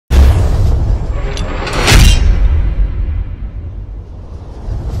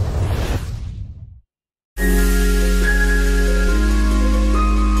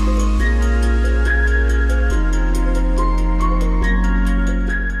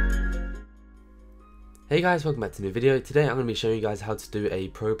Hey guys, welcome back to a new video. Today I'm going to be showing you guys how to do a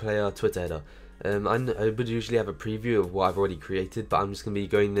pro player Twitter header. I would usually have a preview of what I've already created, but I'm just going to be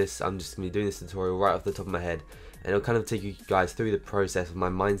doing this tutorial right off the top of my head, and it'll kind of take you guys through the process of my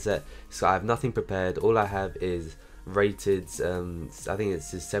mindset. So I have nothing prepared. All I have is rated, I think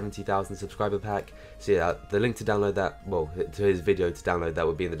it's his 70,000 subscriber pack. So yeah, the link to download that, well, to his video to download that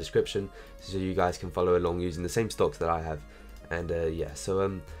will be in the description, so you guys can follow along using the same stocks that I have. And yeah,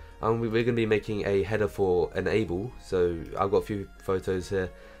 so we're going to be making a header for Enable, so I've got a few photos here,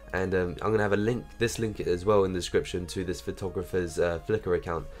 and I'm going to have this link as well in the description to this photographer's Flickr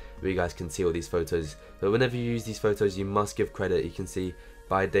account, where you guys can see all these photos. But whenever you use these photos, you must give credit. You can see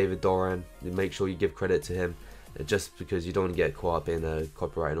by David Doran, make sure you give credit to him, just because you don't want to get caught up in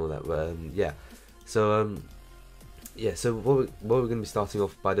copyright and all that. But yeah, so yeah, so what we're going to be starting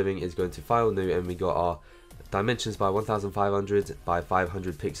off by doing is going to File, New, and we got our dimensions by 1500 by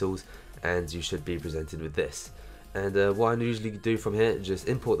 500 pixels, and you should be presented with this. And what I usually do from here is just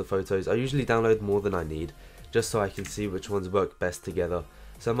import the photos. I usually download more than I need, just so I can see which ones work best together.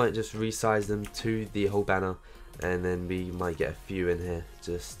 So I might just resize them to the whole banner, and then we might get a few in here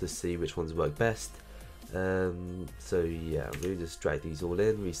just to see which ones work best. So yeah, we'll just drag these all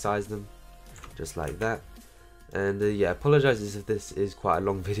in, resize them just like that. And yeah, apologize if this is quite a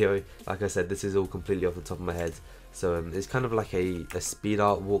long video. Like I said, this is all completely off the top of my head, so it's kind of like a speed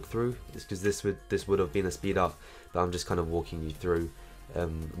art walkthrough. It's because this would have been a speed art, but I'm just kind of walking you through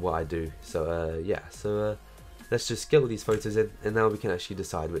what I do. So yeah, so let's just get all these photos in, and now we can actually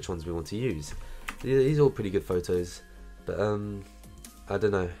decide which ones we want to use. These are all pretty good photos, but I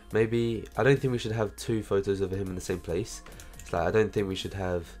don't know, maybe I don't think we should have two photos of him in the same place. It's like I don't think we should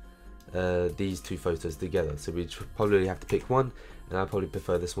have these two photos together, so we probably have to pick one, and I probably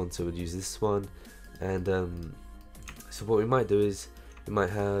prefer this one, so we'd use this one. And so what we might do is we might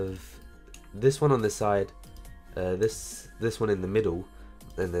have this one on this side, this one in the middle,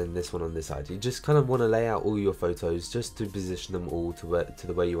 and then this one on this side. You just kind of want to lay out all your photos just to position them all to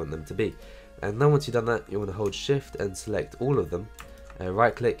the way you want them to be. And now once you've done that, you want to hold shift and select all of them,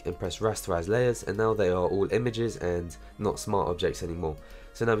 right click and press rasterize layers, and now they are all images and not smart objects anymore.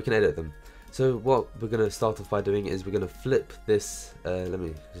 So now we can edit them. So what we're going to start off by doing is we're going to flip this, let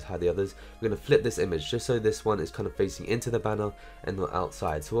me just hide the others. We're going to flip this image just so this one is kind of facing into the banner and not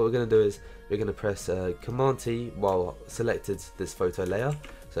outside. So what we're going to do is we're going to press Command T while selected this photo layer.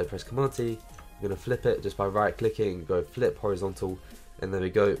 So press Command T, we're going to flip it just by right clicking, go flip horizontal, and there we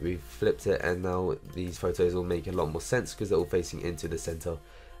go, we flipped it, and now these photos will make a lot more sense because they're all facing into the center.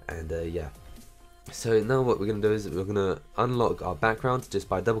 And yeah. So now what we're going to do is we're going to unlock our background just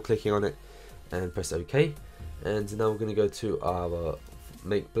by double clicking on it and press OK. And now we're going to go to our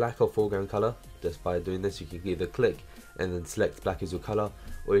make black or foreground color. Just by doing this, you can either click and then select black as your color,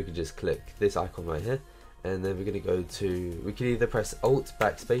 or you can just click this icon right here. And then we're going to go to, we can either press Alt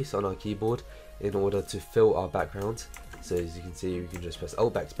backspace on our keyboard in order to fill our background. So as you can see, we can just press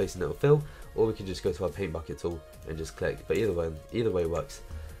Alt backspace and it will fill, or we can just go to our paint bucket tool and just click. But either way works.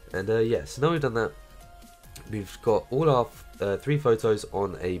 And yeah, so now we've done that, we've got all our three photos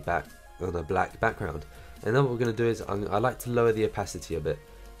on a black background. And then what we're going to do is I like to lower the opacity a bit,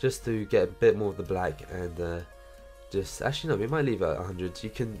 just to get a bit more of the black. And just actually no, we might leave it at 100. You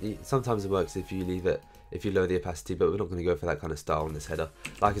can, sometimes it works if you lower the opacity, but we're not going to go for that kind of style on this header.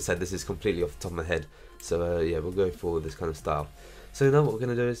 Like I said, this is completely off the top of my head, so yeah, we'll go for this kind of style. So now what we're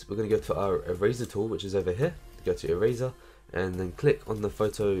going to do is we're going to go to our eraser tool, which is over here. Go to eraser, and then click on the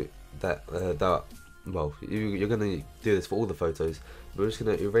photo that well, you're going to do this for all the photos. We're just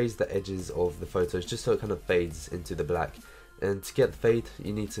going to erase the edges of the photos just so it kind of fades into the black. And to get the fade,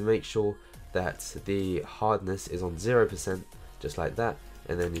 you need to make sure that the hardness is on 0%, just like that,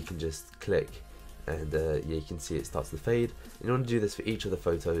 and then you can just click, and yeah, you can see it starts to fade. And you want to do this for each of the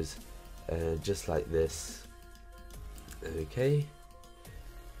photos, just like this. Okay,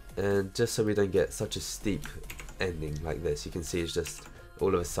 and just so we don't get such a steep ending like this, you can see it's just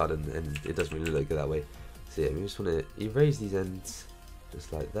all of a sudden, and it doesn't really look good that way. So yeah, we just want to erase these ends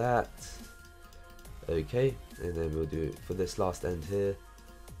just like that. Okay, and then we'll do it for this last end here.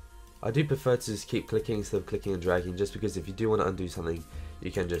 I do prefer to just keep clicking instead of clicking and dragging, just because if you do want to undo something,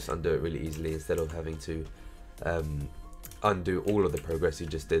 you can just undo it really easily instead of having to undo all of the progress you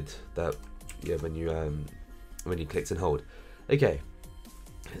just did. That yeah, when you clicked and hold. Okay.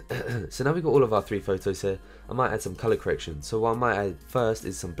 So now we've got all of our three photos here. I might add some color correction. So what I might add first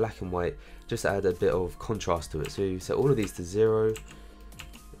is some black and white, just to add a bit of contrast to it. So you set all of these to 0.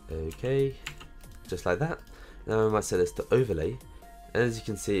 Okay, just like that. Now I might set this to overlay, and as you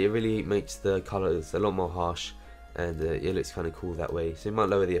can see, it really makes the colors a lot more harsh, and it looks kind of cool that way. So you might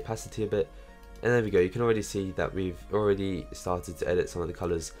lower the opacity a bit, And there we go, you can already see that we've already started to edit some of the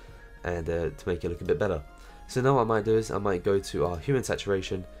colours and to make it look a bit better. So now what I might do is I might go to our human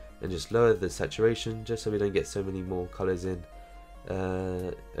saturation and just lower the saturation just so we don't get so many more colours in.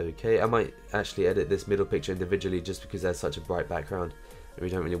 Okay, I might actually edit this middle picture individually just because there's such a bright background and we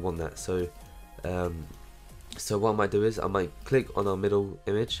don't really want that. So what I might do is I might click on our middle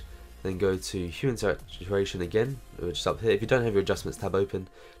image, then go to human saturation again, which is up here. If you don't have your adjustments tab open,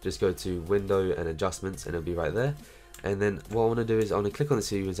 just go to window and adjustments and it'll be right there. And then what I want to do is I want to click on the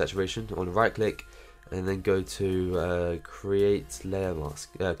human saturation, I want to right click and then go to create layer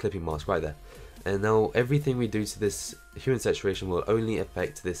mask, clipping mask right there. And now everything we do to this human saturation will only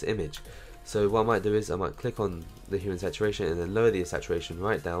affect this image. So what I might do is I might click on the human saturation and then lower the saturation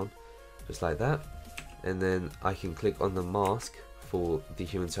right down, just like that. And then I can click on the mask for the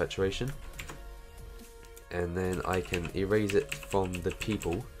human saturation, and then I can erase it from the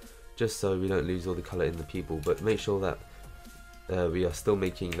people just so we don't lose all the color in the people, but make sure that we are still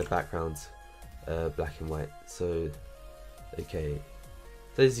making the backgrounds black and white. So okay,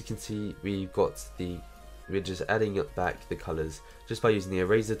 so as you can see we're just adding up back the colors just by using the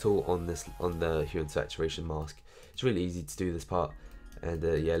eraser tool on the human saturation mask. It's really easy to do this part, and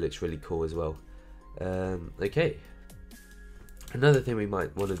yeah, it looks really cool as well. Okay, another thing we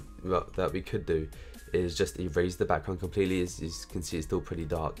might want to that we could do is just erase the background completely. As you can see, it's still pretty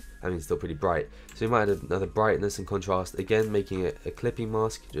dark, I mean still pretty bright, so we might add another brightness and contrast, again making it a clipping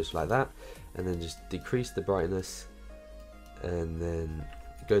mask just like that, and then just decrease the brightness and then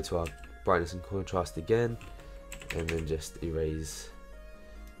go to our brightness and contrast again, and then just erase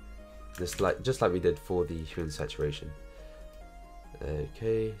just like we did for the human saturation.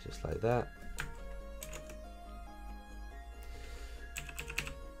 Okay, just like that.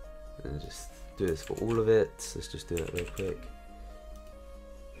 And just do this for all of it. Let's just do that real quick.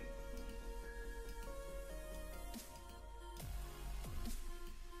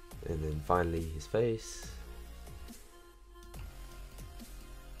 And then finally his face.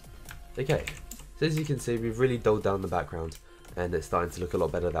 Okay, so as you can see, we've really dulled down the background and it's starting to look a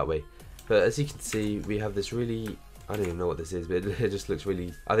lot better that way. But as you can see, we have this really, I don't even know what this is, but it just looks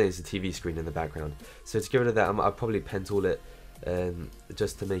really, I think it's a TV screen in the background. So to get rid of that, I'll probably pen tool it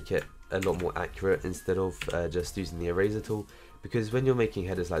just to make it a lot more accurate instead of just using the eraser tool, because when you're making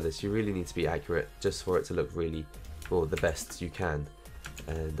headers like this, you really need to be accurate just for it to look really, well, the best you can.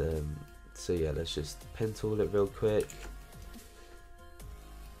 And so yeah, let's just pen tool it real quick.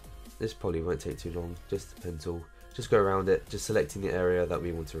 This probably won't take too long, just the pen tool, just go around it, just selecting the area that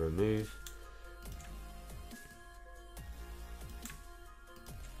we want to remove.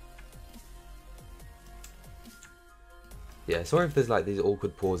 Yeah, sorry if there's like these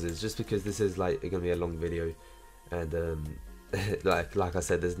awkward pauses, just because this is like going to be a long video, and like I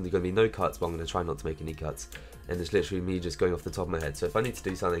said, there's going to be no cuts, but I'm going to try not to make any cuts, and it's literally me just going off the top of my head. So if I need to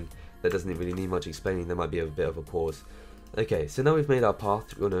do something that doesn't really need much explaining, there might be a bit of a pause. Okay, so now we've made our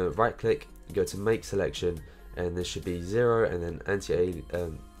path, we're going to right click, go to make selection, and this should be 0, and then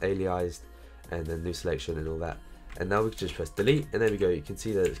anti-aliased, and then new selection and all that. And now we can just press delete, and there we go, you can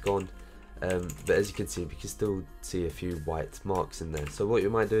see that it's gone. But as you can see, we can still see a few white marks in there. So what you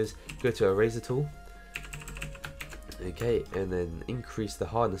might do is go to eraser tool, okay, and then increase the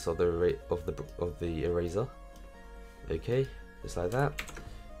hardness of the eraser. Okay, just like that.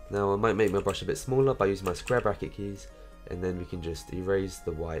 Now I might make my brush a bit smaller by using my square bracket keys, and then we can just erase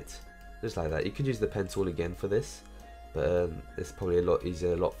the white, just like that. You could use the pen tool again for this, but it's probably a lot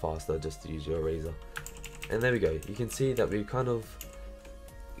easier, a lot faster just to use your eraser. And there we go. You can see that we kind of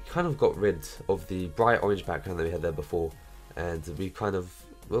got rid of the bright orange background that we had there before, and we kind of,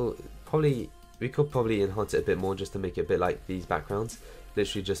 well, we could probably enhance it a bit more just to make it a bit like these backgrounds,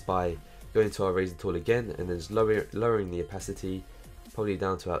 literally just by going to our eraser tool again and then just lowering the opacity probably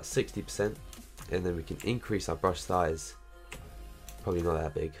down to about 60%, and then we can increase our brush size, probably not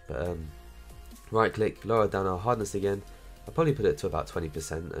that big, but right click, lower down our hardness again. I'll probably put it to about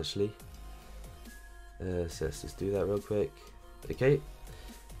 20% actually. So let's just do that real quick. Okay,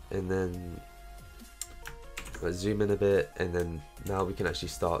 and then let's zoom in a bit, and then now we can actually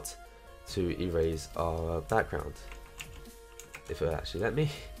start to erase our background, if it will actually let me.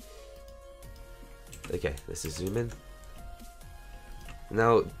 Okay, let's just zoom in.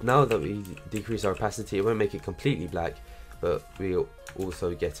 Now that we decrease our opacity, it won't make it completely black, but we're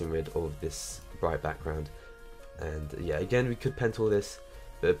also getting rid of this bright background. And yeah, again, we could pen tool this,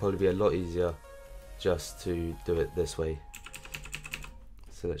 but it'd probably be a lot easier just to do it this way.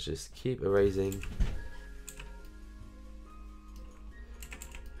 So let's just keep erasing.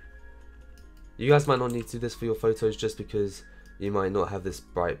 You guys might not need to do this for your photos just because you might not have this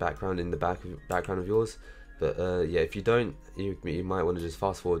bright background in the background of yours. But yeah, if you don't, you might want to just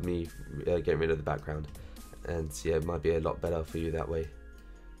fast forward me getting rid of the background, and yeah, it might be a lot better for you that way.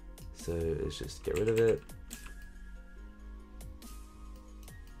 So let's just get rid of it.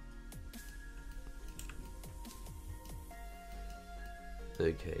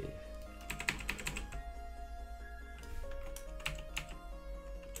 Okay.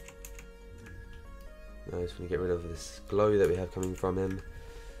 Now I just want to get rid of this glow that we have coming from him.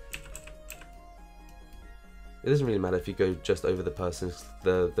 It doesn't really matter if you go just over the person.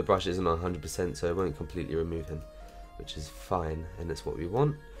 The brush isn't 100%, so it won't completely remove him, which is fine, and that's what we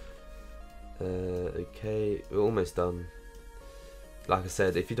want. Okay, we're almost done. Like I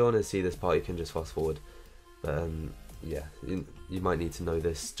said, if you don't want to see this part, you can just fast forward. But yeah, you might need to know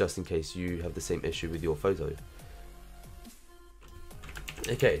this just in case you have the same issue with your photo.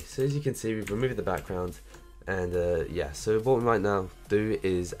 Okay, so as you can see, we've removed the background, and yeah, so what we might now do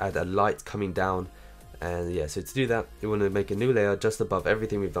is add a light coming down. And yeah, so to do that, you want to make a new layer just above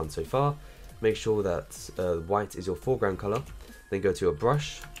everything we've done so far. Make sure that white is your foreground color. Then go to your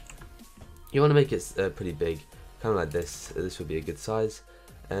brush. You want to make it pretty big, kind of like this. This would be a good size.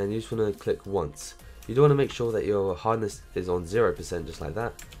 And you just want to click once. You do want to make sure that your hardness is on 0%, just like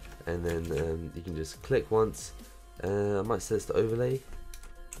that. And then you can just click once. I might set this to overlay.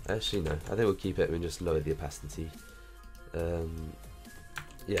 Actually, no. I think we'll keep it and just lower the opacity.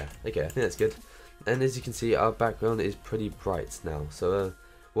 Yeah, okay, I think that's good. And as you can see, our background is pretty bright now. So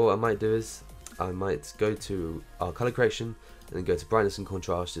what I might do is I might go to our color correction and then go to brightness and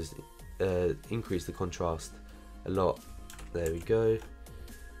contrast. Just increase the contrast a lot. There we go.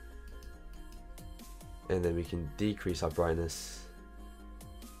 And then we can decrease our brightness.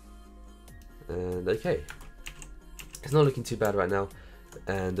 And okay, it's not looking too bad right now.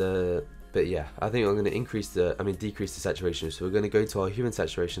 And but yeah, I think I'm going to decrease the saturation. So we're going to go to our human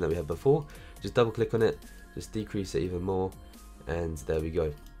saturation that we had before. Just double click on it, just decrease it even more, and there we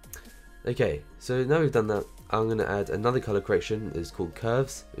go. Okay, so now we've done that, I'm going to add another color correction. It's called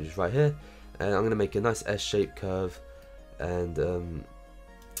curves, which is right here, and I'm going to make a nice S-shaped curve. And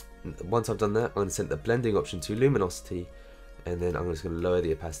once I've done that, I'm going to set the blending option to luminosity, and then I'm just going to lower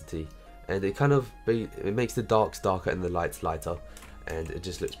the opacity, and it makes the darks darker and the lights lighter, and it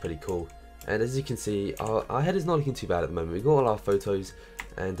just looks pretty cool. And as you can see, our head is not looking too bad at the moment. We've got all our photos,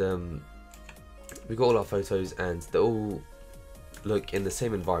 and they all look in the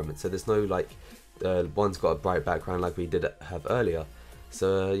same environment. So there's no like one's got a bright background like we did have earlier.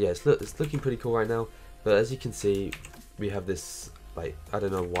 So yeah, it's looking pretty cool right now. But as you can see, we have this, like, I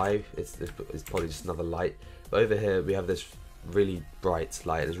don't know why, it's probably just another light. But over here we have this really bright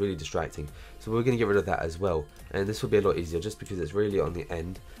light. It's really distracting. So we're going to get rid of that as well. And this will be a lot easier just because it's really on the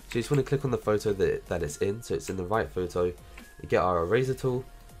end. So you just want to click on the photo that it's in. So it's in the right photo. You get our eraser tool,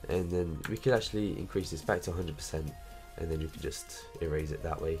 and then we could actually increase this back to 100%, and then you can just erase it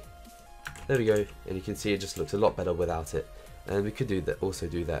that way. There we go, and you can see it just looks a lot better without it. And we could also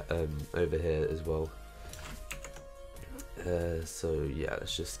do that over here as well. So yeah,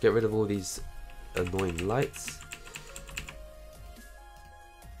 let's just get rid of all these annoying lights.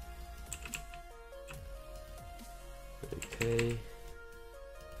 Okay.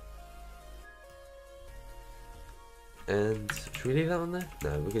 And should we leave that one there? No,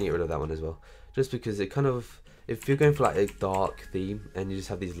 we're going to get rid of that one as well. Just because it kind of, if you're going for like a dark theme and you just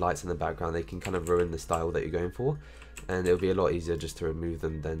have these lights in the background, they can kind of ruin the style that you're going for. And it'll be a lot easier just to remove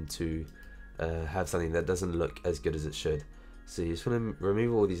them than to have something that doesn't look as good as it should. So you just want to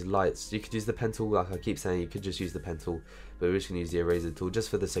remove all these lights. You could use the pen tool, like I keep saying, you could just use the pen tool. But we're just going to use the eraser tool just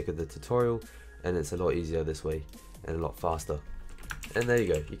for the sake of the tutorial. And it's a lot easier this way and a lot faster. And there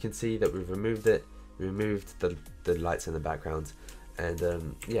you go. You can see that we've removed it. Removed the lights in the background.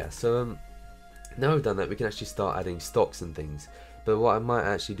 And yeah, so now we've done that, we can actually start adding stocks and things. But what I might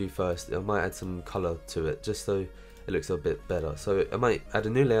actually do first, I might add some color to it just so it looks a bit better. So I might add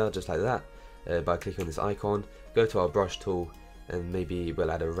a new layer just like that by clicking on this icon, go to our brush tool, and maybe we'll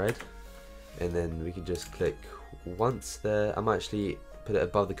add a red, and then we can just click once there. I might actually put it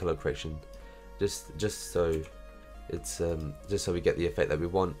above the color correction, just so it's just so we get the effect that we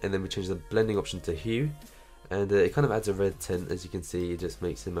want. And then we change the blending option to hue, and it kind of adds a red tint. As you can see, it just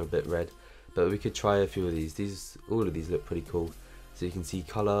makes him a bit red. But we could try a few of these. All of these look pretty cool. So you can see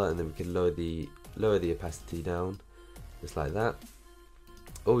color, and then we can lower the opacity down, just like that.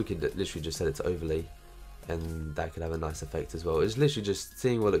 Or we could literally just set it to overlay, and that could have a nice effect as well. It's literally just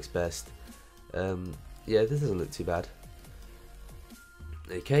seeing what looks best. Yeah, this doesn't look too bad.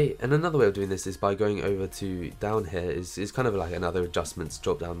 Okay, and another way of doing this is by going over to down here is kind of like another adjustments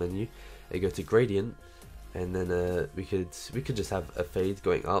drop down menu. You go to gradient, and then we could just have a fade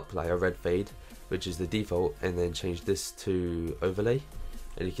going up, like a red fade, which is the default, and then change this to overlay,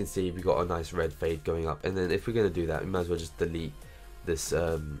 and you can see we got a nice red fade going up. And then if we're going to do that, we might as well just delete this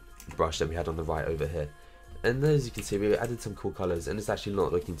brush that we had on the right over here. And as you can see, we added some cool colors, and it's actually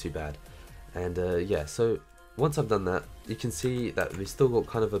not looking too bad. And yeah, so once I've done that, you can see that we still got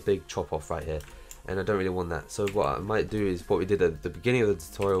kind of a big chop off right here, and I don't really want that. So what I might do is what we did at the beginning of the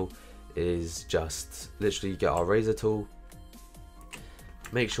tutorial is just literally get our razor tool,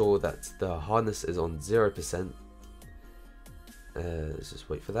 make sure that the hardness is on 0%. Let's just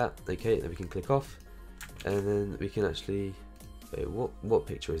wait for that. Okay, then we can click off, and then we can actually wait, what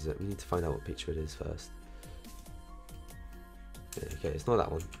picture is it? We need to find out what picture it is first. Okay, it's not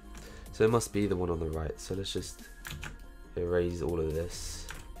that one, so it must be the one on the right. So let's just erase all of this.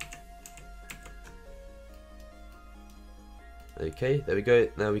 Okay, there we go.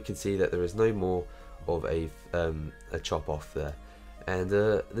 Now we can see that there is no more of a chop off there, and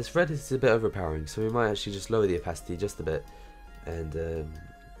this red is a bit overpowering, so we might actually just lower the opacity just a bit. And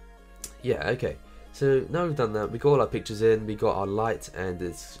yeah, okay, so now we've done that, we got all our pictures in, we got our light, and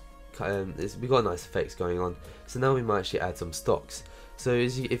we got nice effects going on. So now we might actually add some stocks. So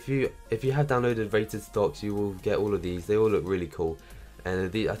if you have downloaded rated stocks, you will get all of these. They all look really cool,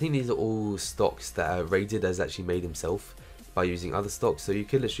 and I think these are all stocks that are rated as actually made himself by using other stocks. So you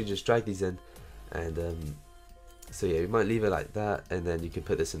can literally just drag these in, and so yeah, we might leave it like that, and then you can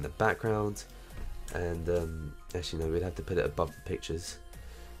put this in the background, and actually no, we'd have to put it above the pictures,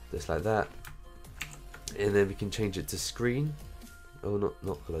 just like that. And then we can change it to screen. Oh,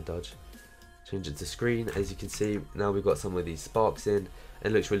 not color dodge. Change it to screen. As you can see, now we've got some of these sparks in,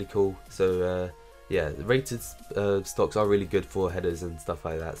 and it looks really cool. So yeah, the rated stocks are really good for headers and stuff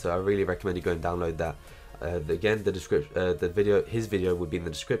like that. So I really recommend you go and download that. Again, the description, his video would be in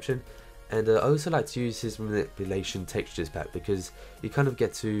the description. And I also like to use his manipulation textures pack, because you kind of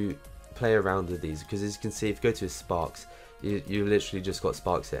get to play around with these. Because as you can see, if you go to his sparks, you literally just got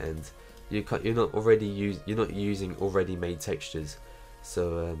sparks at end. You're not using already made textures,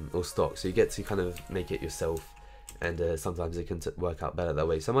 so or stock. So you get to kind of make it yourself, and sometimes it can work out better that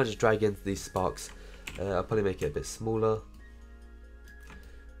way. So I might just drag into these sparks. I'll probably make it a bit smaller.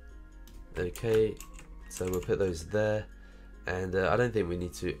 Okay, so we'll put those there, and I don't think we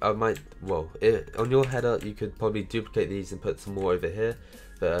need to. I might, well, on your header you could probably duplicate these and put some more over here,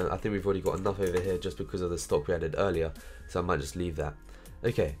 but I think we've already got enough over here just because of the stock we added earlier, so I might just leave that.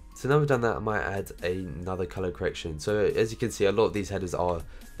 Okay, so now we've done that, I might add another color correction. So as you can see, a lot of these headers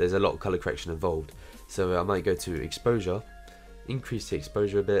there's a lot of color correction involved. So I might go to exposure, increase the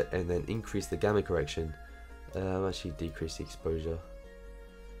exposure a bit, and then increase the gamma correction. Actually decrease the exposure.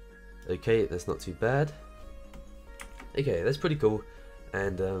 Okay, that's not too bad. Okay, that's pretty cool.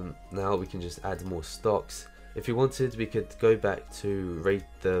 And now we can just add more stocks. If we wanted, we could go back to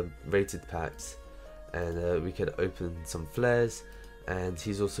the rated packs, and we could open some flares. And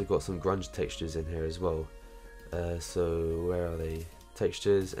he's also got some grunge textures in here as well. So where are they?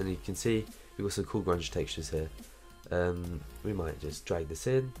 Textures, and you can see we've got some cool grunge textures here. We might just drag this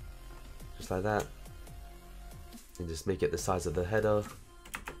in, just like that, and just make it the size of the header.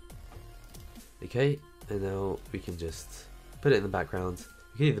 Okay, and now we can just put it in the background.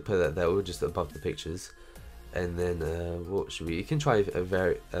 You can either put that there or just above the pictures. And then what should we? You can try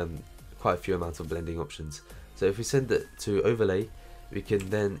quite a few amounts of blending options. So if we send it to overlay, we can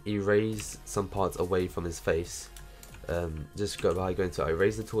then erase some parts away from his face. Just go by going to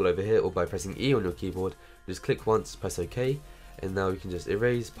erase the tool over here, or by pressing E on your keyboard. Just click once, press OK, and now we can just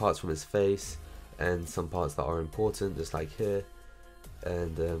erase parts from his face and some parts that are important, just like here.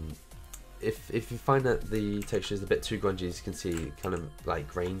 And if you find that the texture is a bit too grungy, as you can see, it kind of like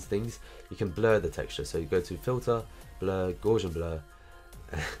grains things, you can blur the texture. So you go to filter, blur, Gaussian blur,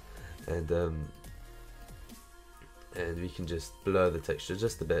 and we can just blur the texture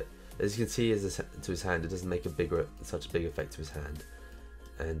just a bit. As you can see, to his hand, it doesn't make such a big effect to his hand,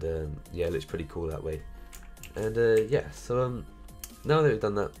 and yeah, it looks pretty cool that way. And yeah, so now that we've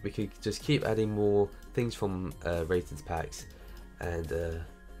done that, we could just keep adding more things from rated packs. And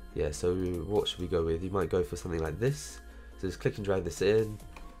yeah, so what should we go with? You might go for something like this. So just click and drag this in,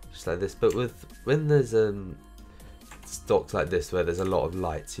 just like this. But when there's stocks like this where there's a lot of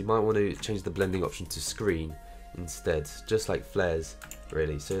lights, you might want to change the blending option to screen instead, just like flares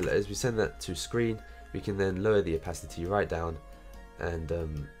really. So as we send that to screen, we can then lower the opacity right down, and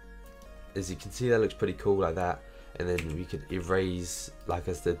as you can see, that looks pretty cool like that. And then we could erase, like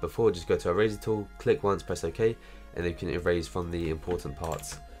I said before, just go to eraser tool, click once, press OK, and then you can erase from the important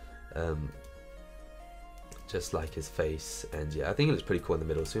parts, just like his face. And yeah, I think it looks pretty cool in the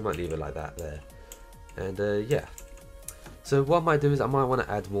middle, so we might leave it like that there. And yeah, so what I might do is I might want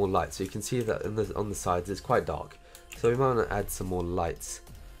to add more light. So you can see that on the sides it's quite dark, so we might want to add some more lights.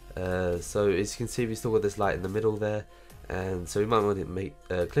 So as you can see, we still got this light in the middle there, and so we might want to make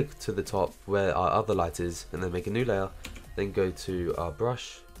click to the top where our other light is, and then make a new layer, then go to our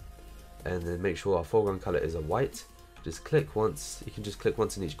brush, and then make sure our foreground color is a white. Just click once, you can just click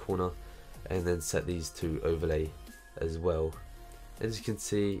once in each corner, and then set these to overlay as well. As you can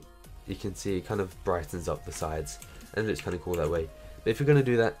see it kind of brightens up the sides and it looks kind of cool that way. But if you're going to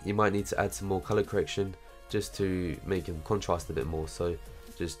do that, you might need to add some more color correction just to make them contrast a bit more. So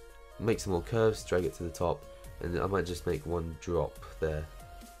just make some more curves, drag it to the top, and I might just make one drop there.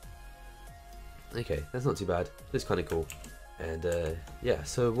 Okay, that's not too bad, it's kind of cool. And yeah,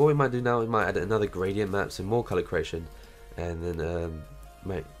 so what we might do now, we might add another gradient map, so more color correction, and then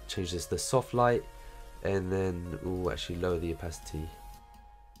might change this to soft light, and then we'll actually lower the opacity.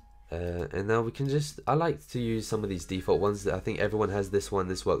 And now we can just, I like to use some of these default ones. That I think everyone has this one.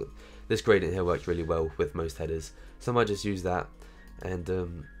 This gradient here works really well with most headers, so I might just use that.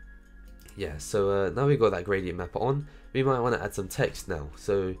 And yeah, so now we've got that gradient map on, we might want to add some text now.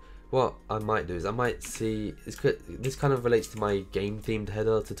 So what I might do is I might see, this kind of relates to my game themed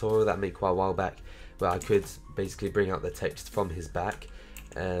header tutorial that I made quite a while back, where I could basically bring out the text from his back,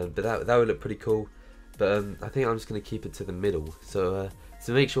 but that would look pretty cool. But I think I'm just going to keep it to the middle. So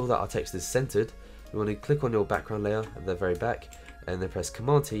to make sure that our text is centered, you want to click on your background layer at the very back, and then press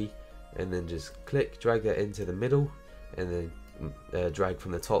Command T, and then just click, drag that into the middle, and then drag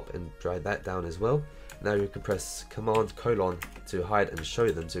from the top and drag that down as well. Now you can press Command : to hide and show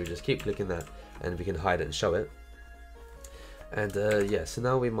them, so you just keep clicking that and we can hide it and show it. And yeah, so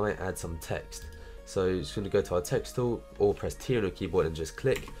now we might add some text. So you're just going to go to our text tool or press T on your keyboard and just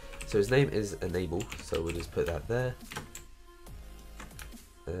click. So his name is Enable, so we'll just put that there.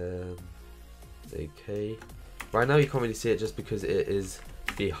 Okay, right now you can't really see it just because it is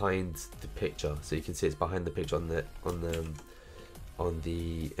behind the picture, so you can see it's behind the picture on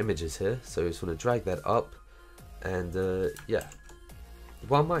the images here. So I just want to drag that up, and yeah,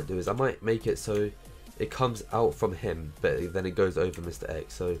 what I might do is I might make it so it comes out from him, but then it goes over Mr.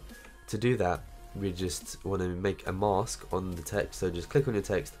 X. So to do that, we just want to make a mask on the text. So just click on your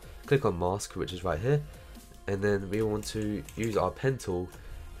text, click on mask, which is right here, and then we want to use our pen tool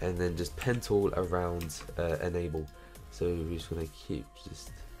and then just pen tool around Enable. So we're just going to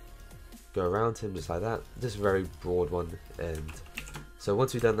just go around him just like that, just a very broad one. And so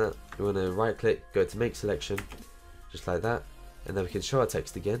once we've done that, we want to right click, go to make selection, just like that, and then we can show our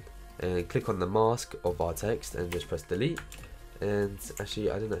text again, and click on the mask of our text and just press delete. And actually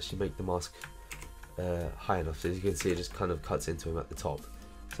I didn't actually make the mask high enough, so as you can see it just kind of cuts into him at the top.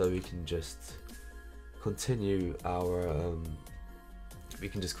 So we can just continue our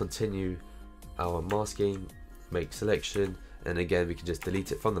masking, make selection, and again we can just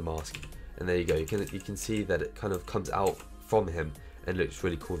delete it from the mask, and there you go. You can see that it kind of comes out from him and looks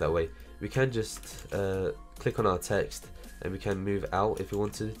really cool that way. We can just click on our text and we can move out if we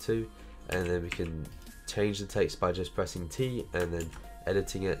wanted to, and then we can change the text by just pressing T and then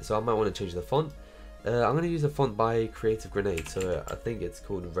editing it. So I might want to change the font. I'm going to use a font by Creative Grenade, so I think it's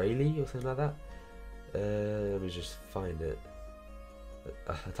called Rayleigh or something like that. Let me just find it.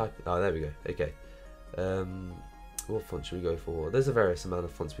 Oh, there we go. Okay. What font should we go for? There's a various amount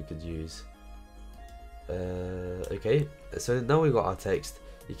of fonts we could use. Okay, so now we've got our text.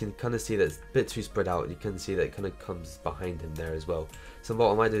 You can kind of see that it's a bit too spread out. You can see that it kind of comes behind him there as well. So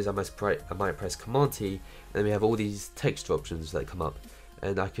what I might do is I might press Command T, and then we have all these texture options that come up,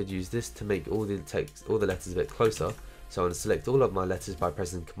 and I could use this to make all the letters a bit closer. So I'm going to select all of my letters by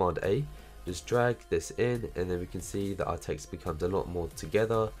pressing Command A, just drag this in, and then we can see that our text becomes a lot more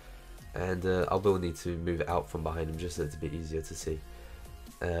together. And I will need to move it out from behind him just so it's a bit easier to see.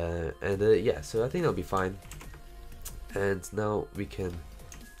 Yeah, so I think that'll be fine. And now we can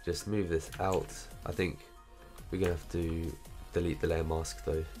just move this out. I think we're gonna have to delete the layer mask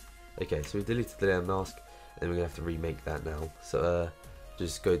though. Okay, so we deleted the layer mask, and we're gonna have to remake that now. So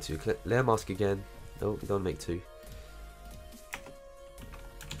just go to layer mask again. No, we don't make two.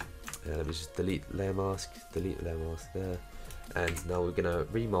 Let me just delete layer mask there. And now we're gonna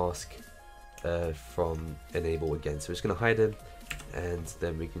remask from Enable again. So we're just gonna hide him, and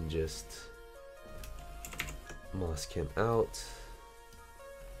then we can just mask him out.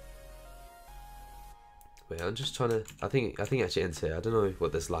 Wait, I'm just trying to. I think it actually ends here. I don't know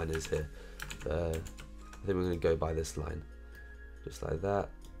what this line is here. I think we're gonna go by this line, just like that.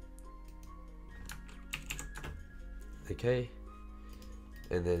 Okay,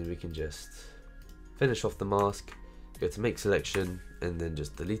 and then we can just finish off the mask. Go to make selection, and then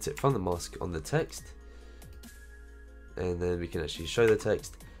just delete it from the mask on the text. and then we can actually show the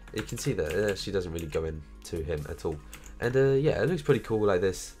text. You can see that it actually doesn't really go into him at all. And yeah, it looks pretty cool like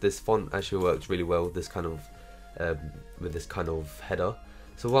this. This font actually works really well, this kind of with this kind of header.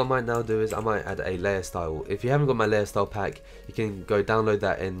 So what I might now do is I might add a layer style. If you haven't got my layer style pack, you can go download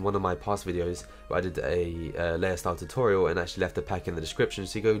that in one of my past videos where I did a layer style tutorial and actually left the pack in the description.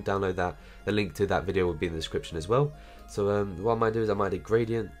 So you go download that. The link to that video will be in the description as well. So what I might do is I might add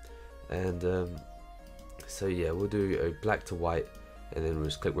gradient, and so yeah, we'll do a black to white, and then we'll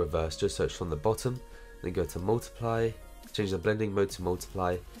just click reverse, just search from the bottom, then go to multiply, change the blending mode to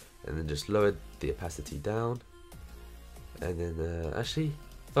multiply, and then just lower the opacity down. And then actually,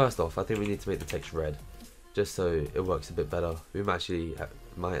 first off, I think we need to make the text red, just so it works a bit better. We might actually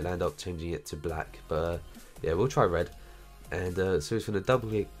might land up changing it to black, but yeah, we'll try red. And so we're just going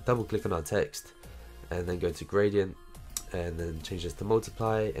to double click on our text, and then go to gradient, and then change this to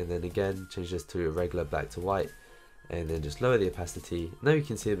multiply, and then again change this to a regular black to white, and then just lower the opacity. Now you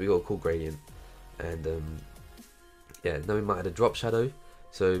can see that we got a cool gradient. And yeah, now we might add a drop shadow.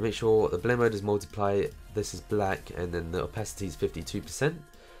 So make sure the blend mode is multiply, this is black, and then the opacity is 52%.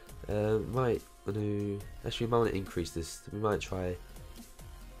 Might want to, actually we might want to increase this. We might try,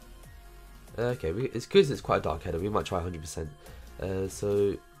 okay, it's because it's quite a dark header, we might try 100%.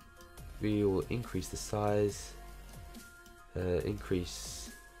 So we will increase the size,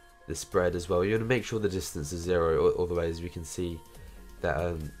 increase the spread as well. You want to make sure the distance is 0 all the way, as we can see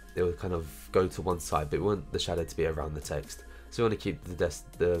that it will kind of go to one side, but we want the shadow to be around the text. So we want to keep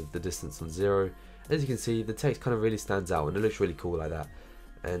the distance on 0. As you can see, the text kind of really stands out and it looks really cool like that.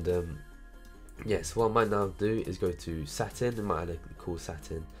 And yeah, so what I might now do is go to satin. I might add a cool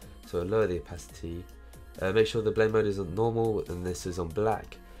satin. So lower the opacity. Make sure the blend mode is on normal and this is on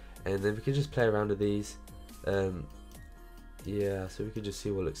black. And then we can just play around with these. Yeah, so we can just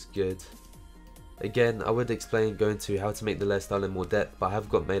see what looks good. Again, I would explain going to how to make the layer style in more depth, but I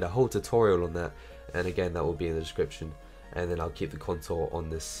have made a whole tutorial on that. And again, that will be in the description. And then I'll keep the contour on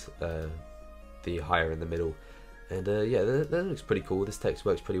this, the higher in the middle. And yeah, that looks pretty cool. This text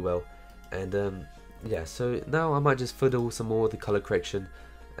works pretty well. And yeah, so now I might just fiddle some more with the color correction.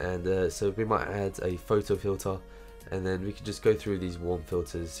 And so we might add a photo filter, and then we could just go through these warm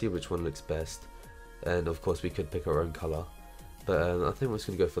filters, see which one looks best. And of course we could pick our own color, but I think we're just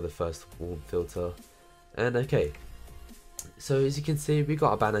going to go for the first warm filter. And okay, so as you can see, we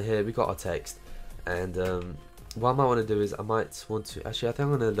got our banner here, we got our text. And what I might want to do is I might want to, actually I think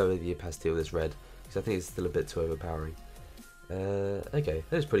I'm going to lower the opacity of this red, because I think it's still a bit too overpowering. Okay,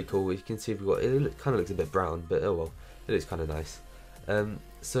 that is pretty cool. You can see we've got, it kind of looks a bit brown, but oh well, it looks kind of nice.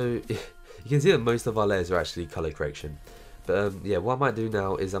 So you can see that most of our layers are actually color correction. But yeah, what I might do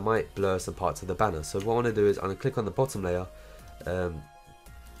now is I might blur some parts of the banner. So what I want to do is I'm going to click on the bottom layer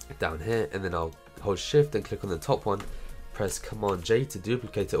down here, and then I'll hold shift and click on the top one, press Command J to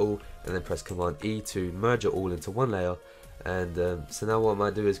duplicate it all, and then press Command E to merge it all into one layer. And so now what I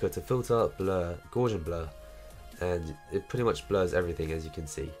might do is go to filter, blur, Gaussian blur, and it pretty much blurs everything, as you can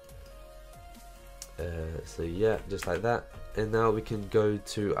see. So yeah, just like that. And now we can go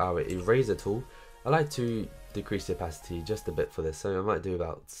to our eraser tool. I like to decrease the opacity just a bit for this, so I might do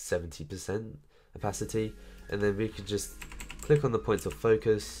about 70% opacity, and then we could just click on the points of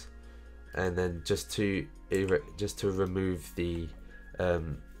focus, and then just to remove the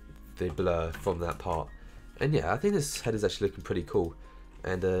blur from that part. And yeah, I think this head is actually looking pretty cool.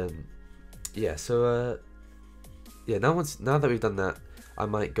 And yeah, so yeah, now that we've done that, I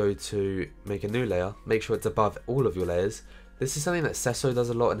might go to make a new layer. Make sure it's above all of your layers. This is something that Sesso does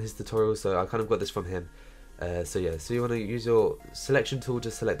a lot in his tutorial, so I kind of got this from him. So yeah, so you want to use your selection tool,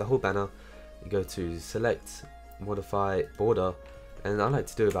 just select the whole banner, you go to select, modify, border, and I like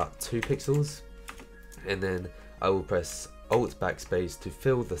to do about 2 pixels, and then I will press Alt backspace to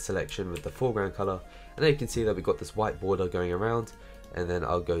fill the selection with the foreground color, and then you can see that we've got this white border going around, and then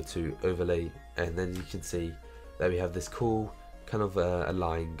I'll go to overlay, and then you can see that we have this cool kind of a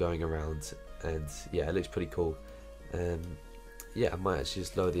line going around, and yeah, it looks pretty cool. Yeah, I might actually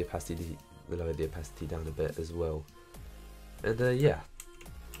just lower the opacity down a bit as well. And yeah,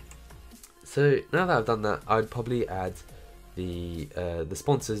 so now that I've done that, I'd probably add the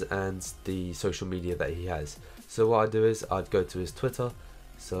sponsors and the social media that he has. So what I'd do is I'd go to his Twitter,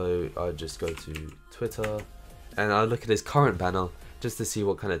 so I'd just go to Twitter, and I'll look at his current banner just to see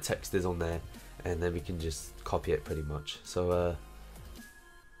what kind of text is on there, and then we can just copy it pretty much. So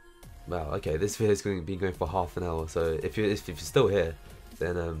wow, okay, this video is going to be going for half an hour, so if you're still here,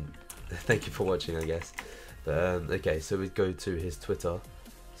 then thank you for watching, I guess. But okay, so we'd go to his Twitter,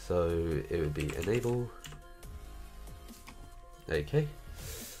 so it would be enable. Okay,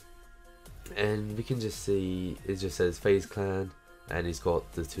 and we can just see it just says FaZe Clan, and he's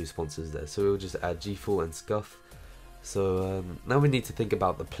got the 2 sponsors there. So we'll just add G-Fuel and Scuff. So now we need to think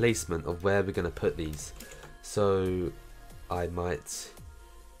about the placement of where we're going to put these. So I might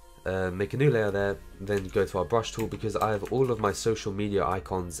make a new layer there, then go to our brush tool, because I have all of my social media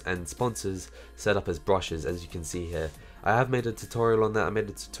icons and sponsors set up as brushes, as you can see here. I have made a tutorial on that. I made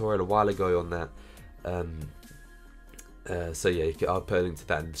a tutorial a while ago on that. So yeah, I'll put a link to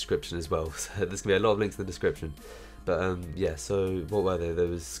that in the description as well. So there's gonna be a lot of links in the description. But yeah, so what were there? There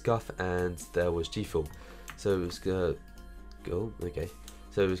was Scuff and there was G-Fuel. So it was gonna go, okay.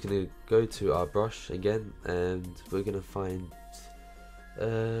 So we're gonna go to our brush again, and we're gonna find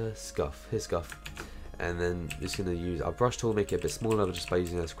Scuff. Here's Scuff, and then just gonna use our brush tool, make it a bit smaller just by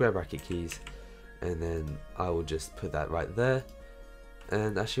using our square bracket keys, and then I will just put that right there.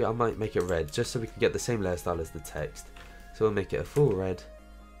 And actually, I might make it red just so we can get the same layer style as the text. So we'll make it a full red.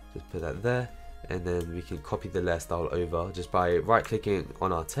 Just put that there, and then we can copy the layer style over just by right clicking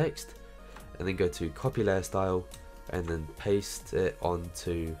on our text, and then go to copy layer style, and then paste it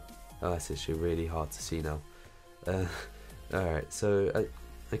onto. Oh, that's actually really hard to see now. Alright, so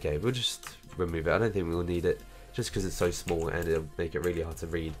okay, we'll just remove it. I don't think we'll need it just because it's so small and it'll make it really hard to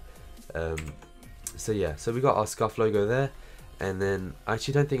read. So yeah, so we got our Scuff logo there, and then I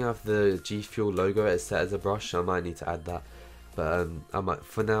actually don't think I have the G-Fuel logo as set as a brush. So I might need to add that, but I might.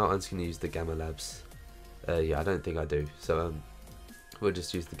 For now, I'm just gonna use the Gamma Labs. Yeah, I don't think I do. So we'll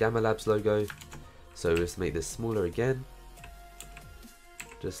just use the Gamma Labs logo. So let's make this smaller again,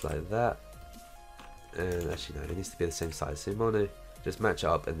 just like that. And actually no, it needs to be the same size. So mono, just match it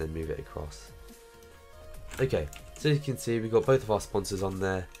up and then move it across. Okay, so you can see we've got both of our sponsors on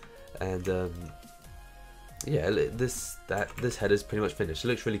there, and yeah, this header's pretty much finished. It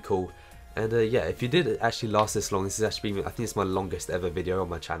looks really cool, and yeah, if you did actually last this long, this is actually I think it's my longest ever video on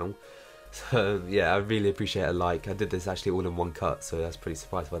my channel. So yeah, I really appreciate a like. I did this actually all in one cut, so I was pretty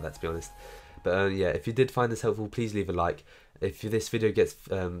surprised by that, to be honest. But yeah, if you did find this helpful, please leave a like. If this video gets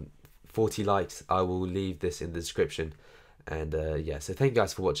 40 likes, I will leave this in the description. And yeah, so thank you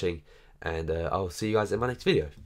guys for watching, and I'll see you guys in my next video.